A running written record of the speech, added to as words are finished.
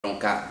don't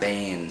got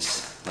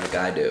bands like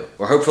I do.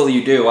 Or hopefully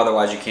you do,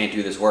 otherwise you can't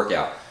do this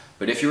workout.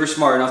 But if you were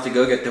smart enough to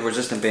go get the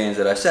resistant bands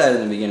that I said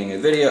in the beginning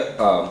of the video,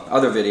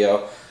 other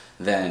video,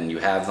 then you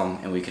have them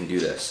and we can do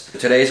this.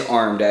 Today's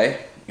arm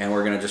day, and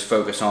we're gonna just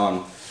focus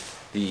on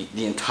the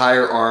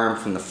entire arm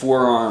from the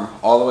forearm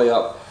all the way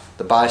up,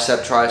 the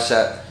bicep,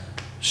 tricep,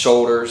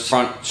 shoulders,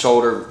 front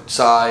shoulder,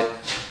 side,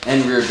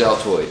 and rear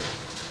deltoid.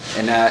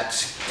 And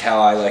that's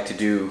how I like to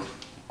do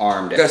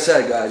arm day. Like I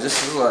said, guys,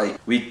 this is like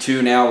week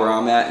 2 now where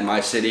I'm at in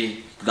my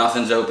city.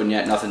 Nothing's open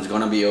yet. Nothing's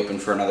gonna be open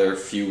for another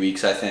few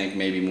weeks, I think,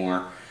 maybe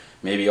more,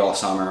 maybe all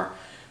summer.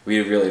 We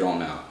really don't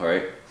know,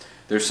 right?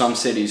 There's some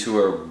cities who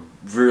are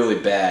really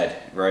bad,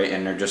 right?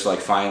 And they're just like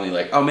finally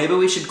like, oh, maybe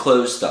we should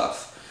close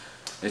stuff.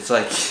 It's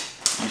like,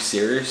 you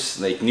serious?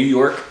 Like New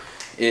York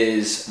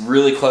is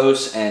really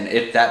close, and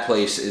that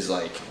place is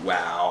like,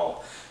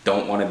 wow,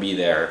 don't want to be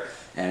there.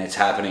 And it's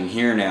happening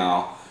here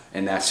now,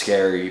 and that's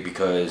scary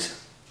because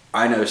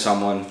I know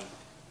someone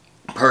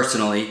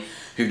personally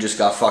who just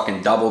got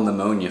fucking double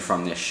pneumonia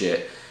from this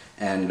shit,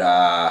 and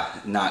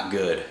not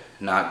good,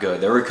 not good.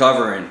 They're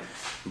recovering,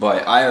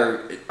 but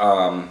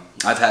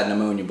I've had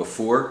pneumonia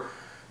before,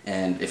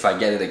 and if I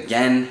get it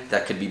again,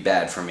 that could be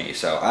bad for me.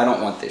 So I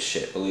don't want this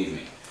shit, believe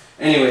me.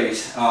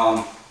 Anyways,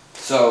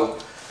 so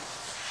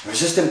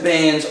resistant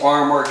bands,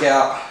 arm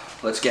workout.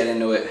 Let's get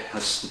into it.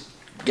 Let's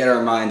get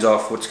our minds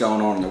off what's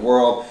going on in the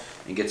world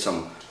and get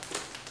some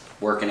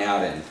working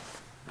out in.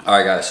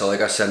 Alright guys, so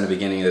like I said in the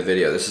beginning of the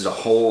video, this is a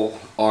whole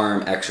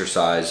arm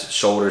exercise,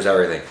 shoulders,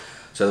 everything.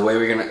 So the way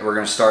we're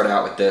gonna start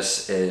out with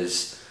this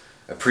is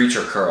a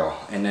preacher curl,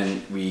 and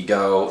then we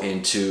go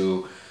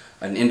into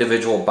an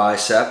individual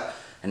bicep,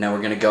 and then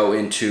we're gonna go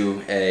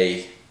into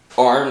a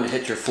arm to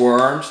hit your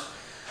forearms.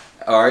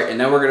 Alright, and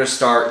then we're gonna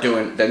start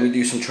doing, then we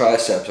do some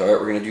triceps.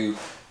 Alright, we're gonna do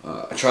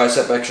a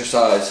tricep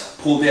exercise,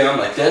 pull down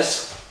like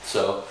this.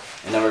 So,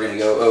 and then we're gonna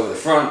go over the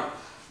front.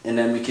 And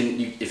then we can,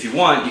 if you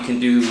want, you can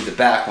do the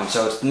back one.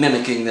 So it's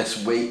mimicking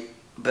this weight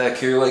back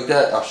here like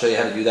that. I'll show you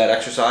how to do that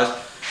exercise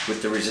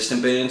with the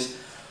resistant bands.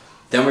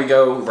 Then we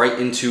go right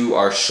into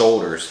our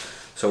shoulders.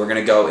 So we're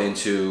gonna go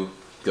into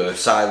the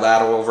side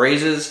lateral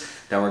raises.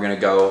 Then we're gonna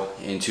go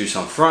into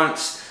some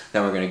fronts.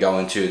 Then we're gonna go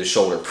into the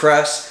shoulder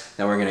press.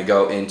 Then we're gonna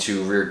go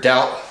into rear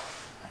delt.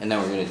 And then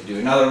we're gonna do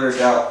another rear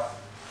delt.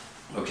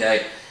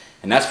 Okay,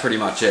 and that's pretty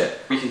much it.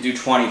 We can do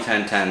 20,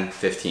 10, 10,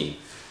 15.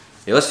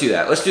 Yeah, let's do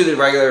that. Let's do the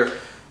regular,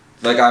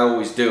 like I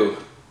always do,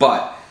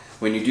 but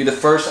when you do the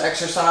first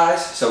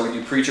exercise, so we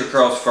do preacher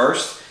curls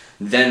first,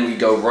 then we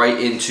go right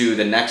into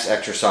the next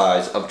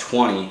exercise of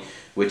 20,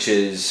 which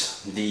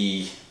is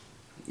the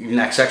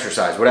next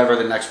exercise, whatever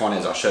the next one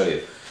is, I'll show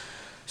you.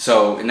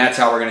 So, and that's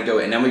how we're gonna do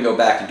it, and then we go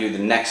back and do the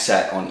next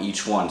set on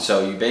each one.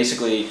 So you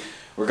basically,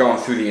 we're going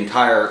through the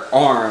entire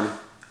arm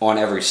on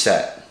every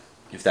set,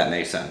 if that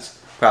makes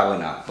sense. Probably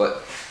not,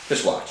 but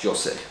just watch, you'll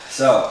see.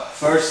 So,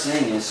 first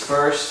thing is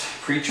first,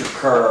 preacher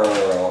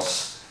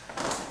curls.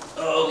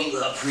 Oh, we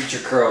love preacher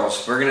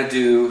curls. We're gonna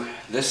do,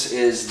 this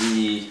is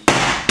the,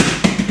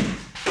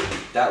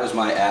 that was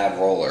my ab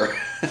roller.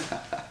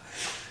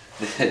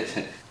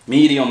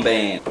 Medium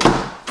band,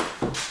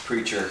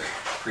 preacher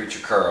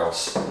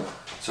curls.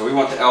 So we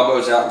want the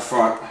elbows out in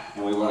front,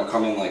 and we want to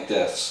come in like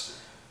this,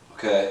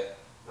 okay?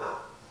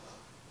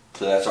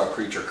 So that's our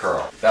preacher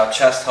curl. About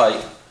chest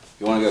height,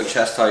 you want to go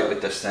chest height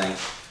with this thing.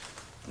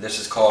 This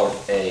is called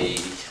a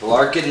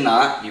Larkin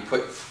knot. You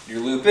put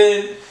your loop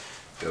in,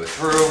 go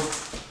through,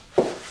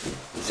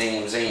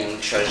 zam, zam,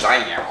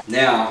 shazam.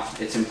 Now,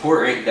 it's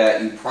important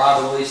that you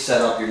probably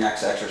set up your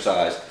next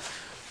exercise,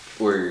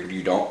 or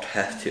you don't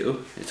have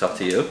to, it's up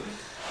to you.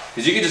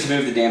 Because you can just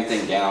move the damn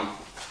thing down.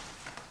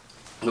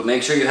 But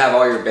make sure you have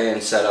all your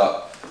bands set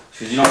up,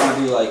 because you don't want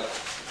to be like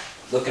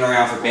looking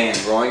around for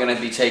bands. We're only going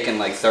to be taking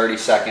like 30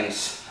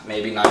 seconds,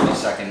 maybe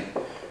 90-second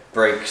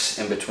breaks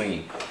in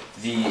between.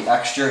 The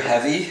extra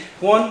heavy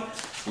one,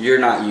 you're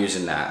not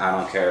using that. I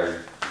don't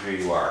care who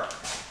you are.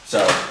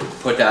 So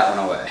put that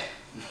one away.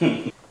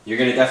 You're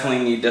gonna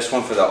definitely need this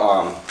one for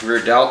the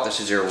rear delt. This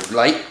is your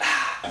light.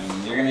 I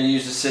mean, you're gonna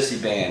use the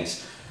sissy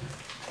bands.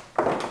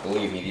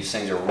 Believe me, these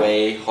things are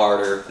way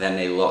harder than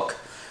they look.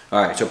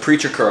 All right, so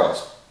preacher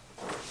curls.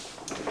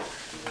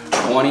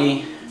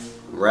 20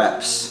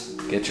 reps.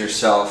 Get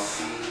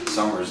yourself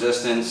some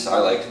resistance. I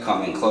like to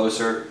come in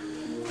closer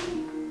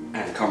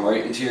and come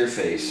right into your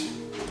face.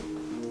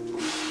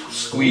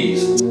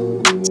 Squeeze.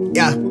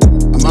 Yeah,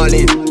 I'm all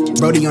in.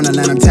 Brody on the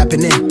line, I'm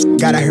tapping in.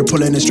 Got out here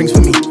pulling the strings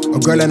for me. A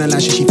girl on the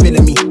line, she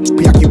feeling me.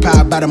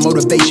 Preoccupied by the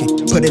motivation.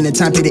 Put in the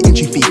time, pay the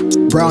entry fee.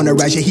 Bro on the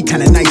rise, yeah, he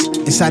kinda nice.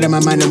 Inside of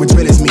my mind, no one's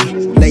real as me.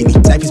 Lately,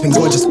 life has been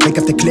gorgeous. Wake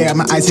up to clear,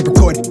 my eyes hit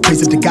recorded.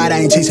 Praise up to God,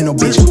 I ain't chasing no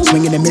bitch.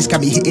 Swinging the miss,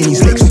 got me hitting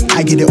these licks.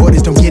 I get the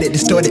orders, don't get it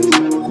distorted.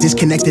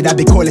 Disconnected, I've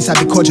been cordless, I've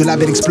been cordial, I've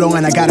been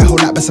exploring. I got a whole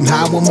lot, but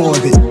somehow I want more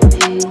of it.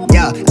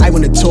 Yeah, I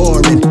went to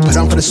tour and put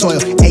on for the soil.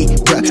 Hey,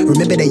 bruh,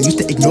 remember they used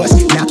to ignore us?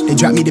 Now they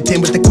dropped me the pin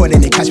with the cord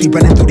and they catch me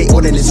running through the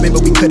ordinance.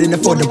 Remember we couldn't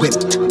afford the whip.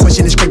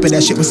 Pushing the scrape but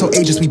that shit was so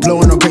ageless. We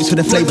blowing on grapes for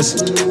the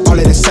flavors. All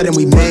of a sudden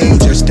we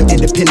major, still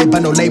independent by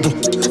no label.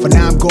 For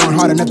now I'm going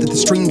hard enough that the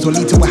streams will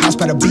lead to a house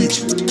by the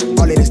beach.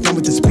 All of this done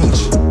with the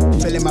speech.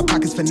 Filling my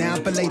pockets for now,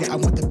 but later I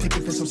want the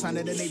picket for some sign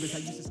of the neighbors. I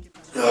used to skip.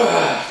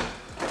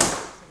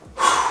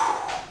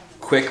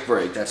 Quick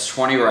break, that's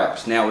 20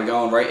 reps. Now we're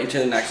going right into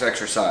the next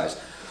exercise.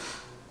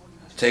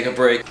 Take a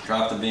break,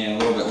 drop the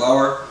band a little bit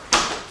lower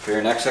for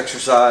your next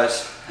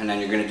exercise, and then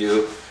you're gonna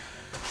do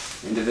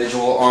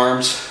individual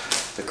arms,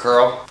 the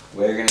curl. The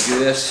way you're gonna do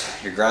this,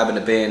 you're grabbing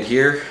the band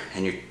here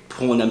and you're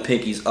pulling them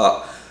pinkies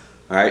up.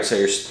 All right, so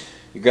you're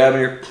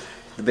grabbing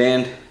the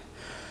band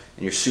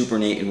and you're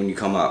supinating when you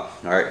come up.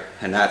 All right,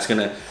 and that's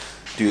gonna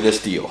do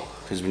this deal,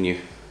 because when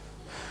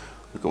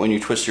you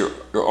twist your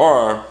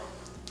arm,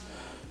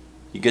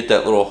 you get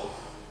that little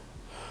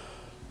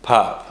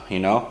pop, you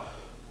know?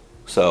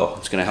 So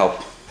it's gonna help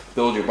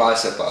build your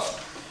bicep up.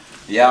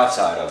 The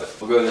outside of it.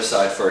 We'll go to this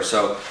side first.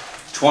 So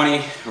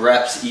 20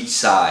 reps each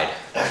side.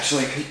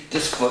 Actually,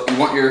 this foot, you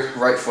want your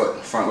right foot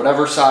in front.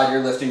 Whatever side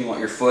you're lifting, you want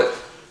your foot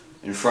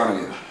in front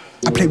of you.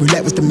 I play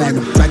roulette with the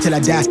magnum, right till I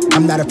die.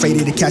 I'm not afraid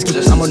of the casket.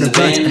 I'm on the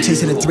run, I'm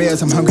chasing the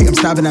thrills. I'm hungry, I'm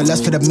starving, I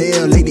lust for the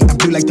meal. Lately, I'm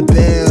blue like the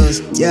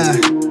bills, yeah.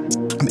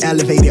 I'm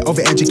elevated,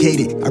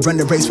 overeducated. I run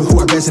the race for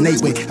who I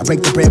resonate with. I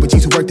break the bread with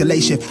G's who work the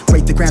late shift.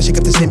 Break the ground, shake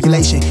up the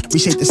simulation.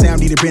 Reshape the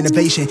sound, needed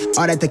renovation.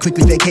 All that they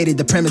quickly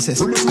vacated the premises.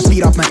 I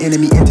feed off my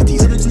enemy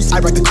entities. I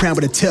rock the crown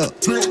with a tilt.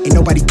 Ain't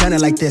nobody done it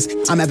like this.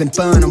 I'm having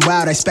fun, I'm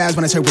wild, I spaz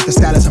when I serve with the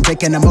stylist. I'm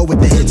breaking them over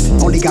with the hits.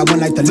 Only got one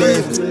life to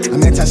live.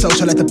 I'm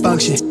antisocial at the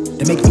function.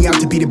 They make me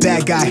out to be the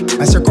bad guy.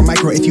 I circle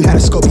micro, if you had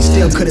a scope, you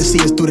still couldn't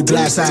see us through the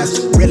glass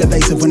eyes. Real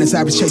evasive when it's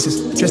average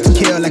chasers. Dressed to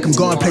kill like I'm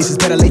going places.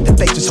 Better late than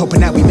fake, just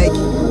hoping that we make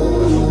it.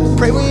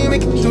 Pray we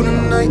make it through the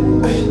night.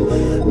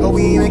 Oh,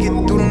 we make it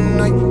through the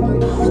night.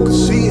 You can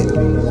see it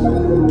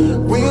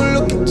when you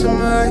look into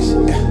my eyes.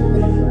 Yeah.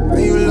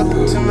 When you look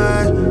into my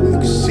eyes, you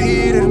can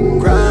see that I'm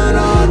grind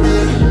all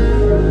day.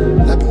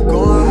 Like I'm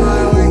going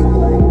my way.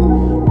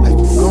 Like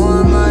I'm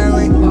going my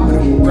way. But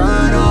I'm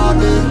grind all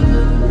day.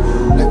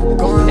 Like I'm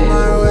going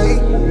my way.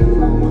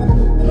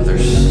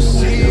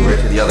 Right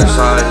to the other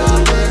side.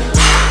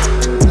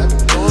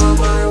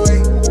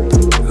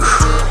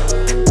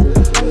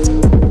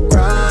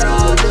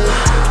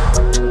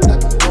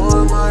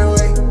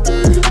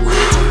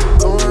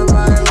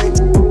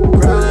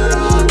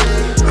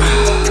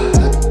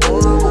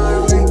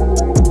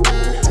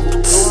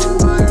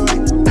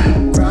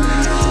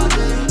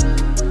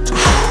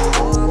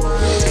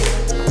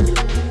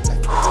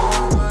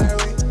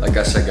 Like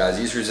I said, guys,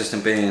 these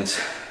resistant bands,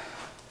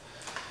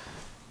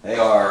 they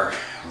are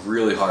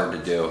really hard to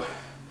do.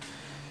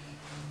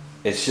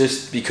 It's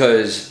just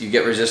because you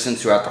get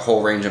resistance throughout the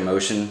whole range of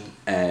motion,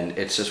 and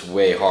it's just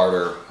way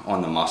harder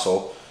on the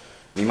muscle.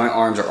 I mean, my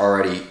arms are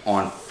already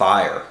on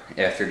fire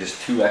after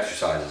just 2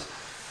 exercises.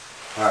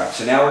 All right,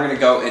 so now we're gonna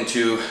go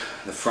into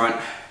the front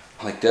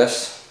like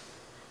this,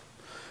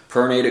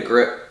 pronated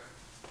grip,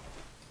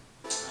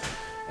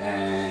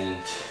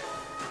 and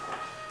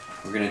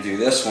we're gonna do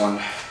this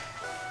one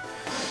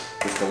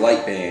with the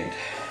light band.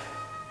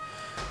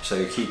 So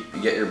you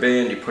get your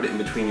band, you put it in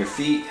between your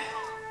feet.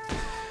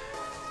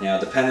 Now,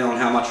 depending on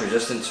how much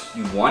resistance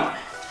you want,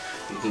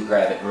 you can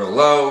grab it real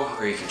low,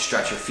 or you can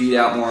stretch your feet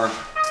out more.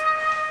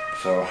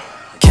 So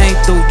came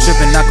through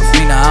dripping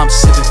Aquafina, I'm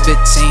sipping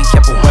 15,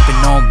 kept a weapon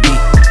on me.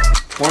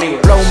 20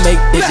 reps. Blow make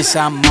digits,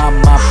 I'm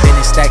on my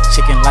business, stack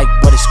chicken like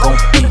what it's gon'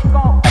 be.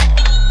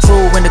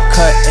 Crew in the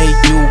cut, hey,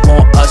 you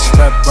want us,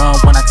 red run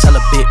when I tell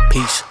a bit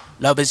peace.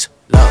 Love is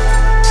love.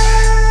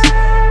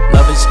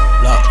 Love is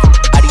love.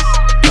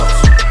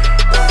 Adios.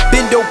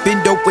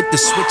 Bendo with the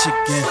switch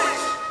again.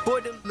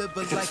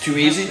 If it's too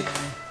easy,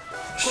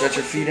 stretch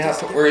your feet out,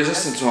 put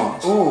resistance on.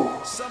 Ooh.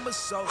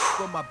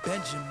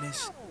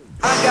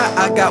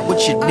 I got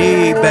what you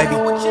need, baby.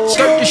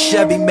 Skirt the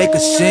Chevy, make a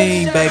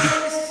scene, baby.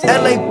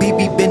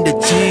 LABB been the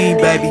team,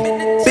 baby.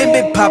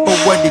 Been Papa,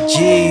 what the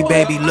G,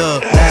 baby.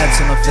 Look, labs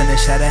till I'm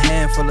finished. Had a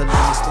handful of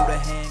lemons through the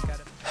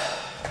hand.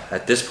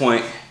 At this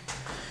point,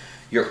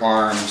 your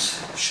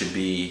arms should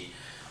be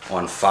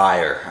on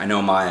fire. I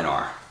know mine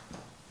are.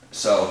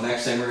 So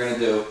next thing we're gonna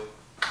do,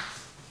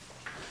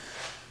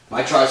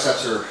 my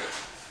triceps are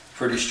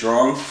pretty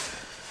strong,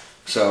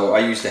 so I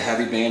use the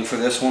heavy band for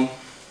this one.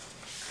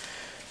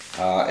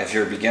 If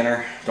you're a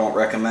beginner, don't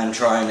recommend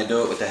trying to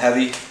do it with the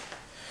heavy.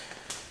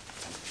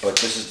 But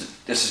this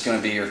is going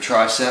to be your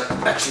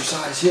tricep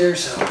exercise here.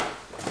 So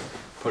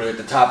put it at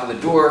the top of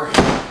the door,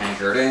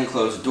 anchor it in,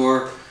 close the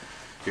door.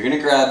 You're going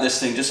to grab this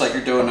thing just like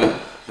you're doing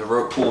the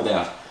rope pull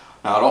down.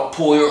 Now don't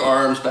pull your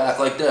arms back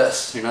like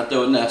this. You're not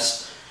doing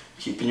this.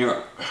 Keeping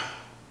your,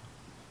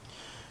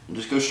 and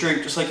just go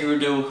straight, just like you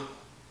would do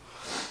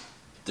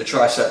the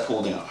tricep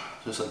pull down,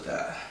 just like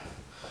that.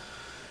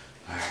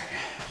 All right,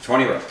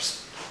 20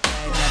 reps.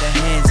 Now the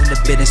hands in the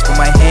business for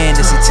my hand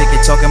is a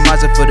ticket. Talking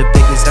Mazda for the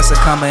biggest. That's a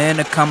comma and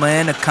a comma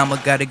and a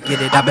comma. Gotta get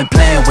it. I've been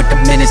playing with the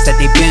minutes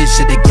that they been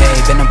shoulda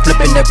gave, and I'm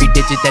flipping every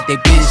digit that they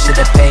been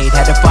shoulda paid.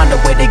 Had to find a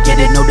way to get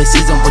it. Know the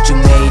season what you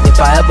made. If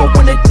I ever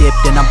wanna dip,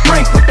 then I'm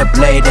brink with the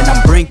blade. And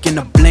I'm brinking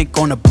a blink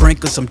on the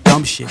brink of some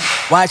dumb shit.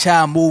 Watch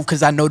how I move,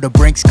 cause I know the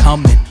brink's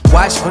coming.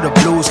 Watch for the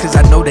blues, cause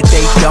I know that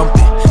they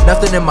dumping.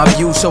 Nothing in my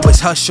view, so it's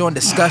hush on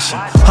discussion.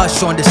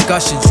 Hush on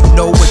discussions, you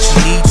know what you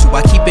need to.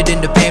 I keep it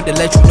in the fam to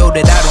let you know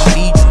that I don't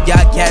need you.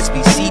 Y'all cats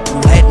be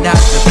see-through, head not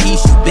the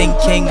piece. You been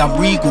king, I'm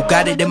regal,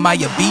 got it in my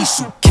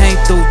Abisu. Came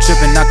through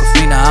tripping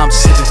Aquafina, I'm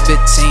sipping 15,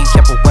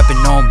 kept a weapon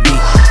on me.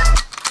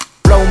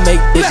 Flow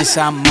make digits,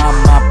 I'm on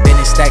my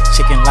business, stack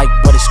chicken like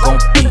what it's gon'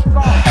 be.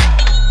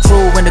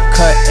 Crew in the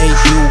cut, hey,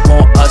 you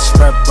want us,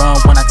 red run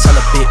when I tell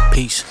a bit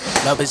peace.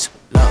 Love is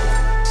love.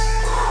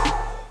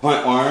 My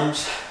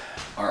arms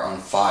are on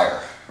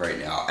fire right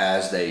now,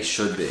 as they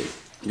should be.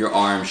 Your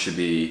arms should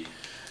be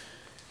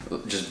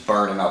just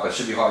burning up. It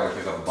should be hard to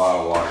pick up a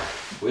bottle of water,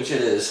 which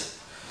it is.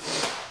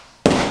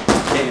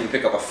 Can't even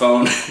pick up a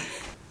phone.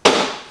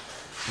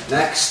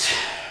 Next,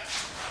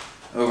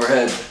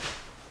 overhead,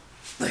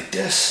 like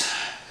this.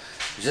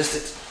 Resist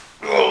it.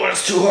 Oh,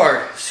 it's too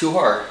hard. It's too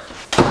hard.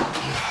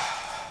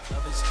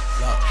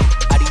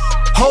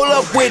 Hold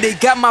up with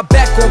it, got my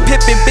back on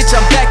Pippin, bitch,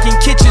 I'm back in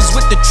kitchens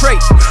with the tray.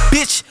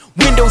 Bitch,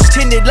 windows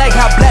tinted like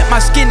how black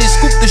my skin is.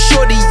 Scoop the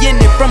shorty in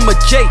it from a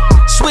J.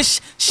 Swish,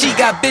 she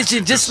got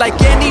vision just like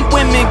any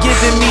women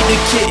giving me the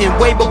kitten.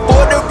 Way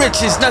before the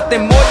riches,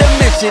 nothing more to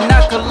mention.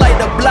 I could light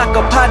a block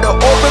up high to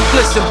aura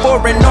glisten.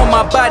 Foreign on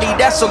my body,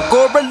 that's a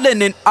Gora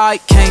linen.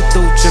 I came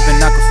through tripping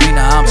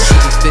Aquafina, I'm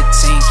shooting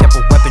 15, kept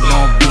a weapon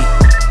on me.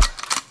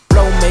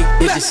 Blow make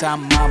bitches,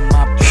 I'm on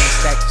my pen,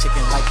 stack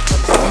chicken like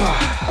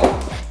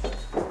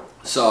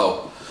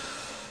So,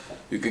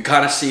 you can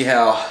kind of see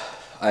how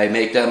I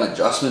make them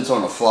adjustments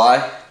on the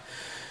fly.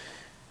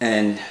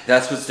 And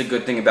that's what's the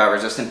good thing about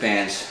resistant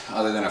bands,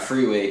 other than a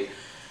free weight,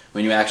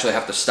 when you actually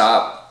have to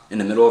stop in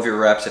the middle of your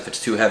reps if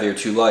it's too heavy or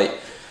too light,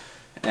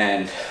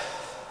 and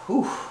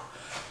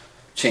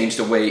change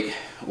the weight,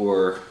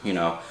 or you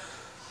know,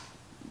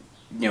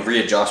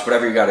 readjust,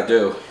 whatever you got to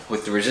do.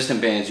 With the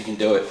resistant bands, you can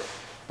do it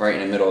right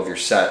in the middle of your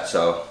set.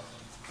 So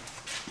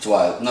that's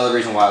why, another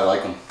reason why I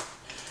like them.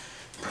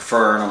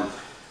 Prefer them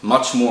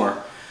much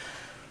more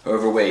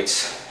over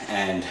weights,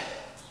 and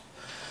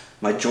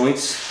my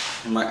joints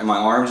and my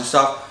arms and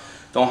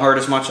stuff don't hurt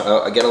as much.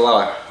 I get a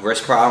lot of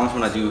wrist problems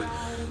when I do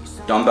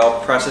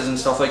dumbbell presses and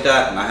stuff like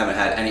that, and I haven't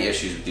had any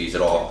issues with these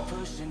at all.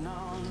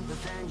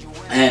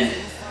 And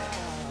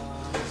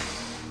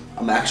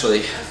I'm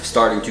actually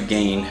starting to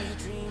gain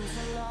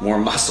more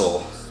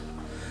muscle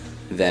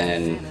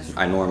than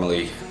I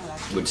normally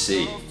would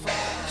see.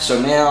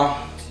 So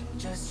now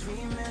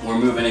we're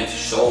moving into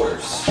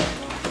shoulders.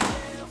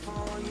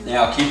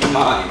 Now keep in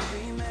mind,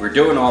 we're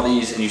doing all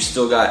these and you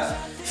still got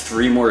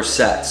 3 more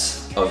sets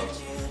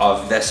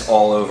of this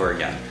all over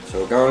again.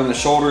 So we're going to the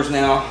shoulders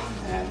now,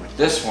 and with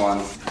this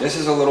one, this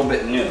is a little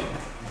bit new.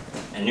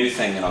 A new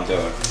thing that I'm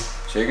doing.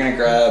 So you're gonna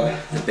grab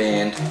the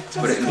band,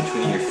 put it in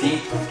between your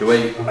feet. The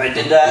way I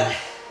did that,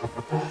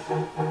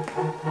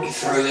 you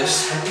throw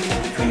this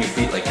in between your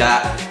feet like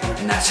that,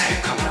 and that's how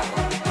you're coming up.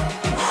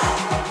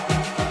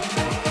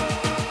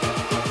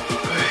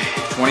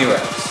 20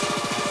 reps.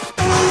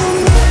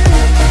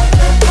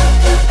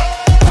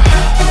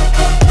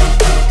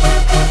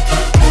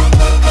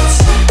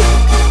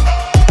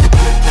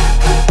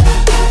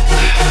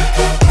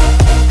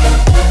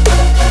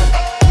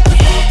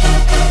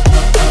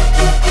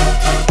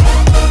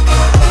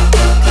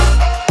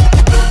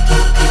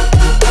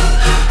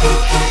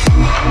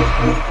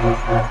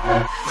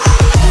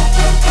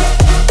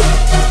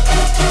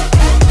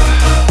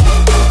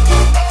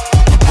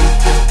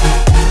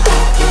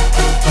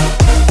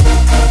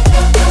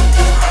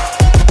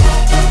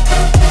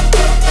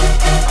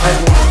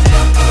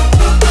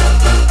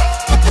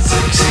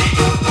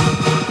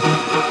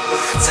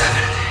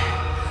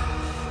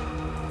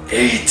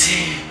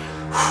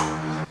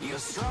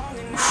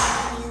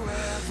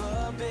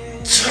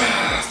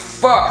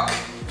 Fuck.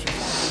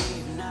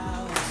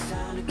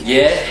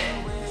 Yeah,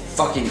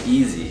 fucking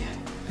easy.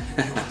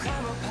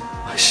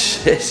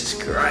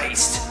 Jesus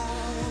Christ.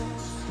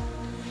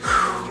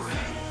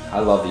 I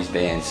love these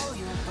bands.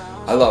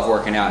 I love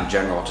working out in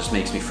general. It just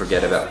makes me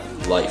forget about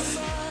life.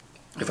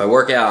 If I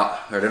work out,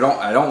 or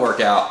I don't work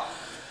out,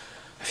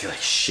 I feel like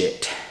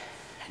shit.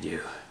 I do.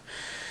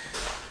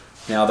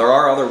 Now there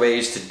are other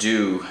ways to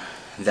do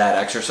that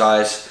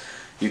exercise.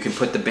 You can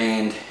put the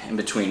band in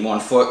between one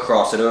foot,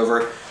 cross it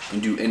over,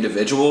 and do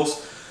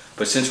individuals.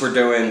 But since we're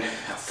doing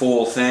a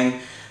full thing,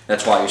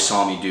 that's why you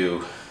saw me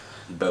do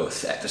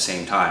both at the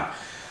same time.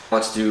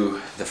 Let's do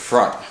the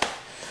front.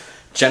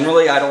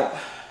 Generally, I don't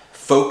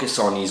focus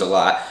on these a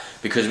lot,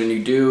 because when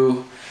you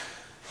do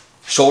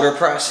shoulder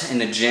press in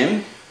the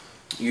gym,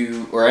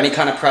 or any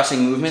kind of pressing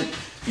movement,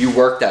 you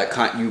work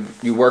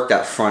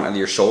that front of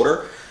your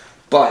shoulder.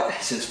 But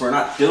since we're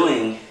not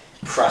doing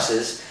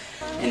presses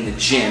in the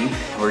gym,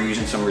 we're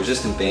using some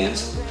resistant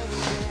bands,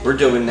 we're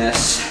doing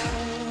this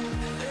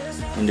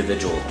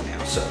individually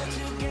now. So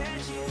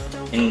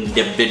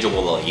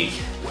individually.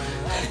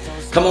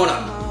 Come on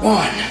up.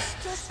 1.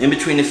 In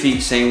between the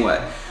feet, same way.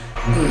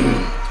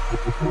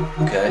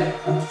 Okay?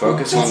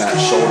 Focus on that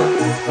shoulder.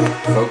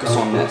 Focus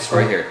on this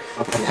right here.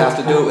 If you have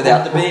to do it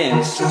without the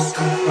bands, do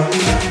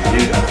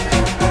that.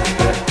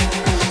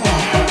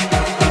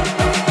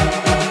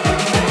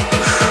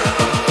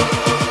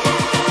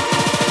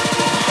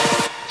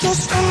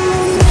 Just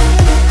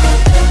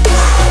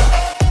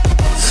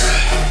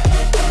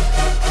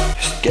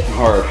getting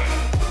hard.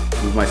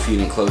 Move my feet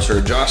in closer,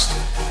 adjust,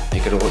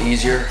 make it a little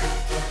easier.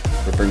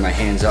 Or bring my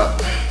hands up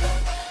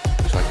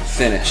so I can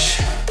finish.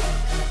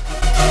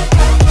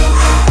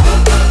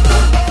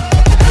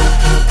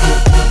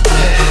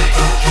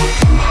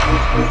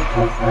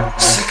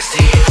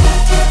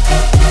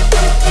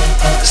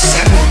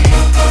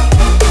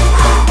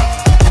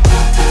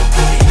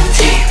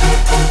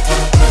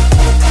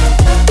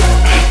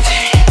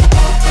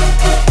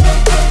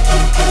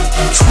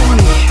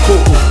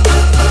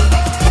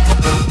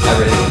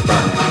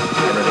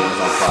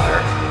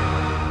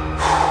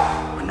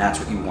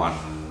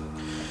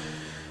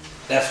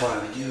 That's why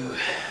we do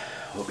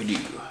what we do.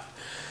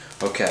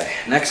 Okay,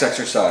 next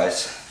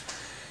exercise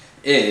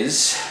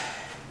is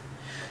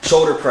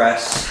shoulder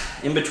press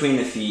in between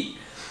the feet.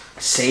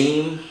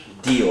 Same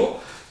deal.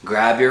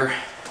 Grab your,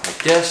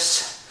 like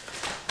this.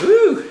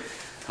 Woo!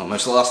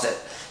 Almost lost it.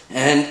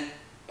 And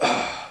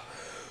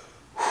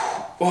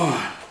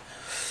 1,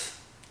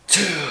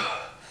 2.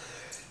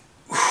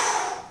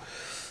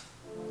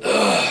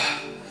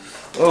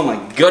 Oh my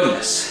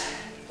goodness.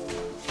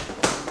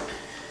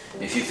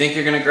 If you think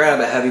you're gonna grab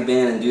a heavy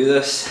band and do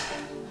this,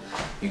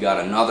 you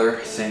got another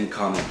thing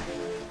coming.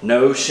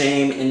 No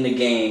shame in the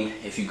game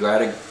if you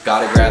gotta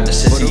grab the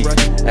sissy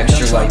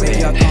extra light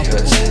band,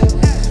 because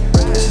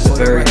this is a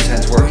very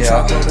intense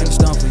workout.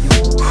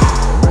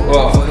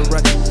 Oh.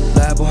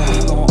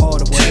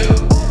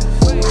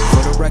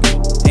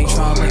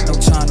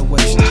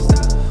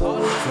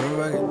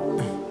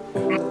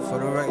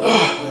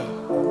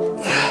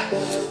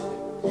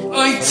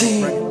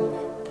 19,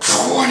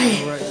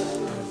 20.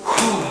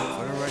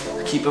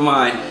 Keep in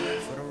mind,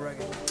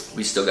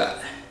 we still got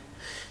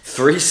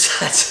 3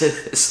 sets of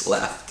this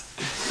left.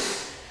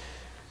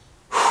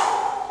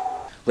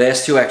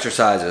 Last 2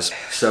 exercises.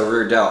 So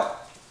rear delt.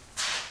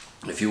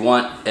 If you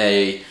want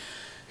a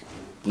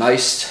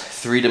nice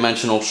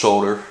 3-dimensional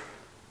shoulder,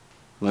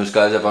 most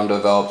guys have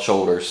undeveloped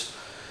shoulders,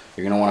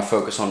 you're gonna want to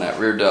focus on that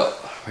rear delt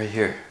right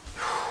here.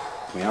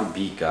 I mean, I'm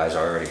beat, guys,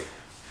 already.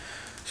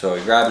 So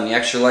you're grabbing the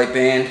extra light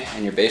band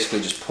and you're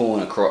basically just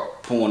pulling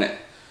it.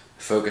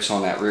 Focus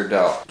on that rear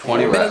delt.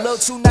 20 reps. Been a little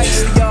too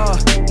nice for y'all.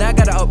 Now I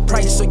gotta up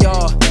price for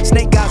y'all.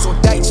 Snake eyes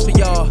on dice for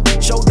y'all.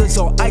 Shoulders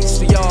on ice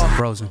for y'all.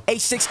 Frozen.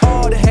 A6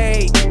 all the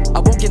hay. I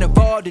won't get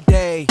involved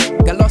today.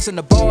 Got lost in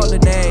the ball of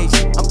days.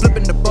 I'm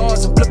flipping the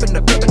bars. I'm flipping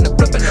the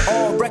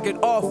on record,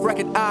 off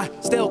record. I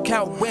still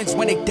count wins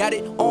when they got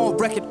it. On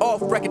record,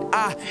 off record.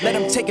 I let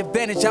them take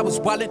advantage. I was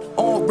wildin'.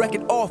 On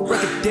record, off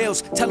record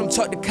deals. Tell them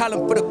talk to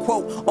Colin for the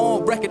quote.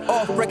 On record,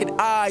 off record.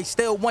 I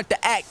still want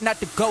the act, not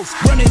the ghost.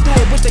 Running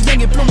through it with the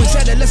young influence.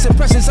 Adolescent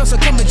presence, also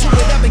coming to it.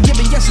 I've been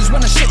giving yeses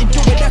when I shouldn't do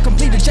it. I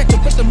complete ejected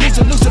with the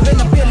loser,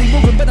 and I'm barely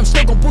moving, but I'm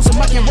still gon' boost them.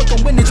 I can't work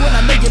on winnings when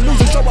I know you're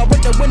losing, so I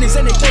with the winners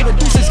and they throw the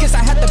deuces. Guess I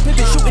have to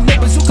pivot, shooting no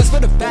bazookas for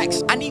the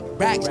facts. I need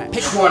racks,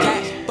 pay for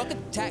cash, bucket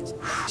tax.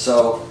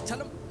 So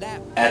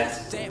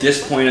at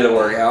this point of the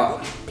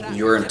workout,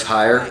 your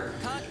entire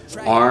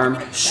arm,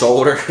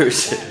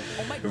 shoulders,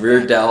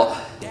 rear delt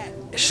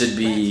should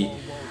be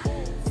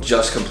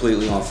just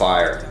completely on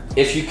fire.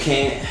 If you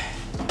can't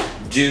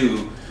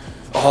do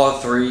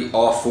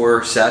all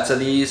 4 sets of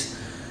these,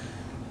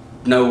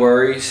 no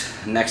worries,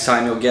 next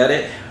time you'll get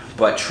it,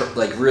 but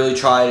like really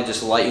try to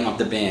just lighten up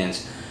the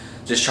bands.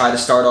 Just try to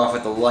start off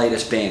with the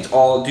lightest bands.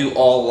 Do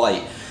all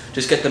light.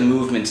 Just get the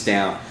movements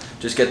down.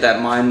 Just get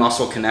that mind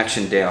muscle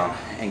connection down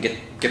and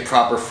get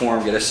proper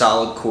form, get a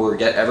solid core,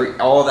 get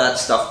all that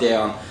stuff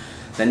down.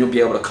 Then you'll be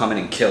able to come in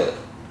and kill it.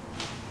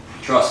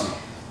 Trust me.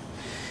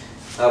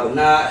 I would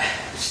not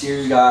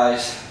steer you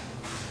guys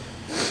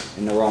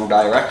in the wrong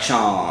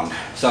direction.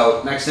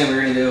 So next thing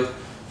we're gonna do,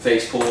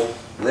 face pull.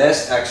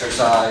 This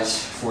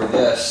exercise for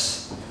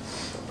this,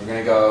 we're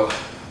gonna go,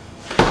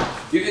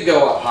 you can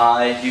go up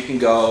high, you can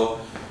go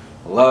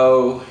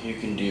low, you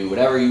can do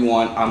whatever you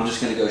want. I'm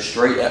just gonna go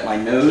straight at my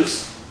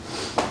nose,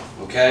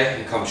 okay,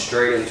 and come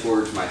straight in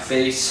towards my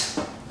face,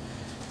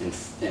 and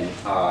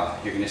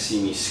you're gonna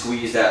see me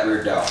squeeze that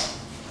rear delt.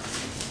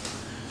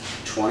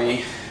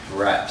 20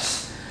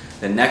 reps.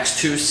 The next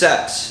 2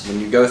 sets, when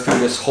you go through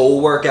this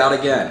whole workout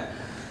again,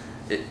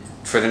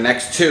 for the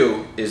next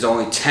 2 is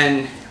only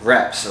 10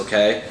 reps,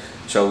 okay?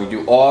 So we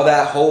do all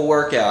that whole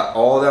workout,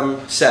 all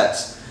them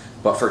sets,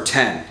 but for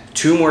 10.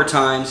 2 more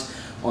times.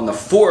 On the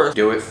 4th,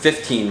 do it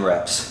 15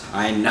 reps.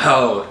 I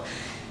know,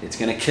 it's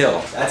gonna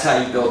kill. That's how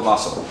you build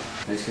muscle.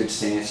 Nice good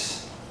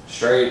stance,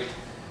 straight,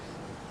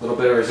 a little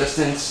bit of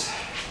resistance.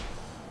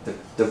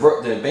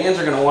 The bands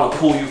are gonna wanna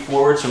pull you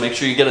forward, so make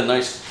sure you get a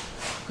nice,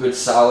 good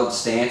solid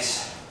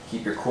stance.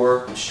 Keep your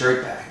core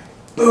straight back.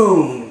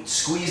 Boom,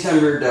 squeeze them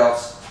rear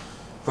delts.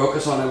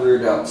 Focus on them rear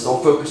delts.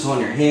 Don't focus on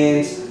your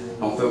hands.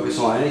 Don't focus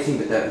on anything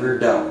but that rear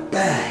delt.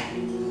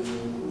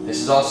 Bang.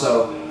 This is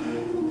also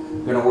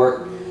gonna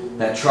work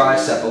that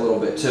tricep a little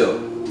bit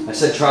too. I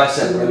said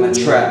tricep, but I meant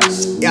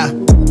traps. Yeah,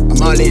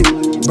 I'm all in.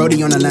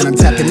 Brody on the line, I'm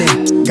tapping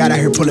in. God out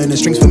here pulling the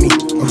strings for me.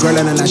 A girl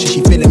on the line,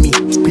 she feeling me.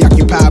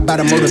 Preoccupied by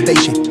the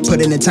motivation.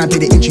 Put in the time,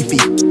 pay the entry fee.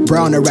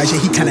 Bro on the right, yeah,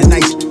 he kinda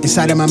nice.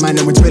 Inside of my mind,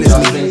 no one's real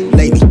as me.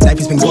 Lately, life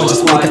has been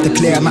gorgeous. Wake up to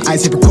clear, my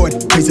eyes hit record.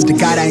 Praise up to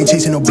God, I ain't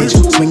chasing no bitch.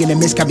 Swinging and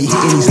miss, got me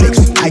hitting these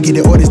licks. I get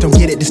the orders, don't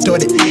get it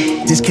distorted.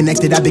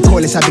 Disconnected, I've been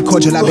cordless, I've been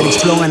cordial, I've been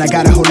exploring. I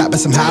got a whole lot, but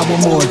somehow I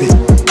want more of it.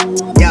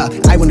 Yeah,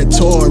 I went to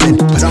tour and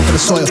put on for the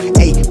soil.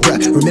 Hey,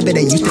 bruh, remember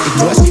they used to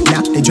ignore us?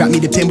 Now they dropped me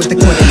the pin with the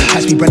cord and they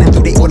catch me running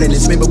through they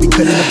ordinance. Remember we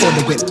couldn't afford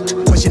the whip.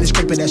 Pushing the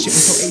scraper, that shit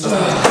was so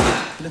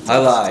aged. I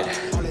lied.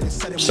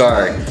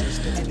 Sorry.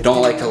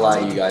 Don't like to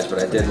lie to you guys, but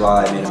I did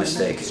lie. I made a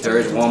mistake. There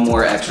is one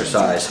more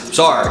exercise.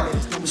 Sorry.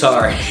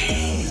 Sorry.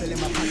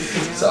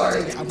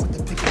 Sorry.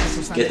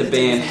 Get the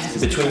band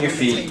in between your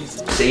feet.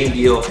 Same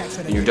deal,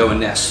 and you're doing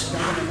this.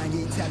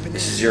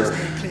 This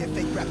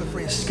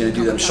is gonna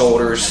do them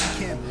shoulders.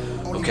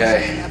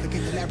 Okay,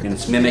 and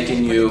it's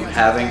mimicking you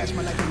having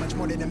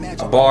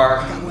a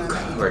bar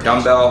or a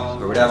dumbbell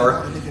or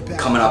whatever,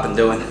 coming up and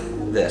doing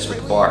this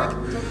with the bar.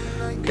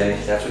 Okay,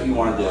 that's what you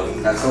want to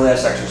do. That's the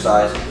last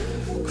exercise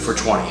for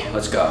 20.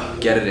 Let's go,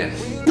 get it in.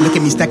 Look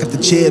at me stack up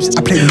the chips.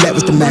 I play roulette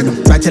with the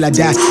magnum. Right till I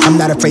die, I'm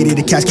not afraid of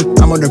the casket.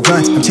 I'm on the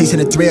run, I'm chasing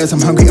the thrills.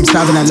 I'm hungry, I'm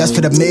starving, I lust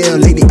for the meal.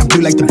 Lately, I'm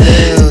blue like the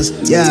bills.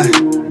 Yeah.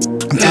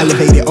 I'm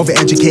elevated,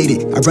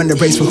 overeducated. I run the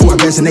race with who I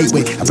resonate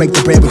with. I break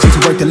the bread with you to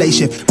work the late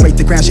shift. Break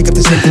the ground, shake up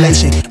the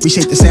circulation.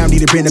 Reshape the sound,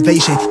 needed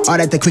renovation. All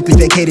that quickly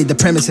vacated the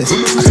premises.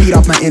 I feed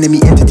off my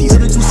enemy entities.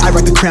 I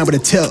rock the crown with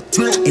a tilt.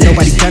 Ain't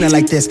nobody done it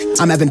like this.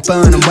 I'm having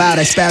fun, I'm wild,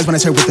 I spaz when I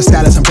serve with the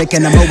stylist. I'm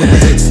breaking them over the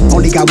hits.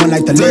 Only got one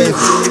life to live.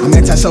 I'm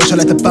antisocial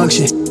at the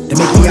function. They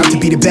make me out to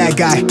be the bad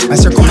guy. I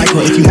circle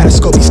micro, if you had a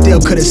scope, you still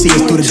could've seen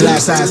it through the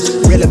glass eyes.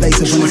 Real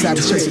evasive when it's out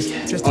of traces.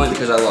 Only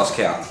because I lost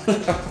count.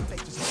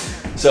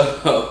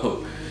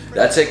 So,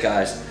 that's it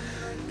guys.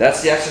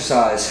 That's the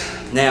exercise.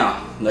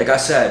 Now, like I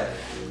said,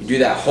 you do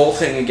that whole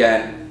thing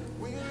again,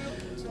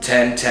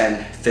 10,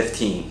 10,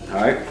 15, all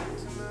right?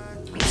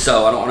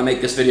 So I don't wanna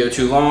make this video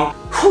too long.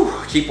 Whew,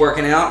 keep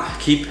working out,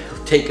 keep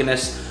taking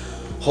this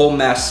whole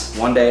mess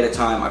one day at a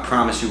time. I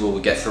promise you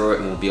we'll get through it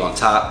and we'll be on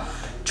top.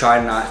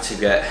 Try not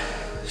to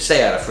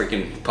stay out of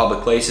freaking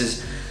public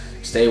places.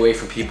 Stay away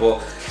from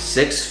people.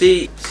 6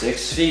 feet,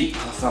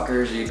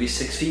 motherfuckers, you'd be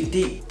 6 feet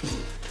deep.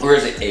 Or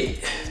is it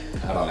 8?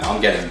 I don't know, I'm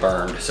getting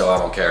burned, so I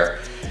don't care.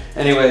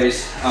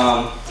 Anyways,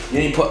 you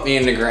need to put me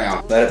in the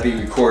ground. Let it be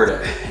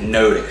recorded and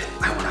noted.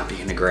 I wanna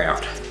be in the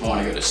ground. I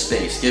wanna go to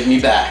space, give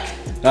me back.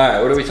 All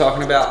right, what are we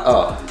talking about?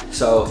 Oh,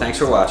 so thanks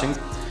for watching.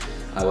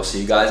 I will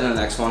see you guys in the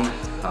next one.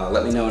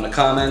 Let me know in the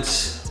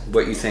comments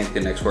what you think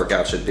the next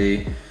workout should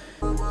be.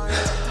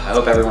 I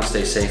hope everyone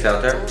stays safe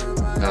out there.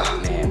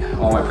 Oh man,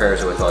 all my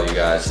prayers are with all you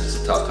guys.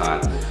 It's a tough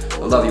time.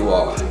 I love you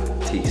all.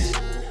 Peace.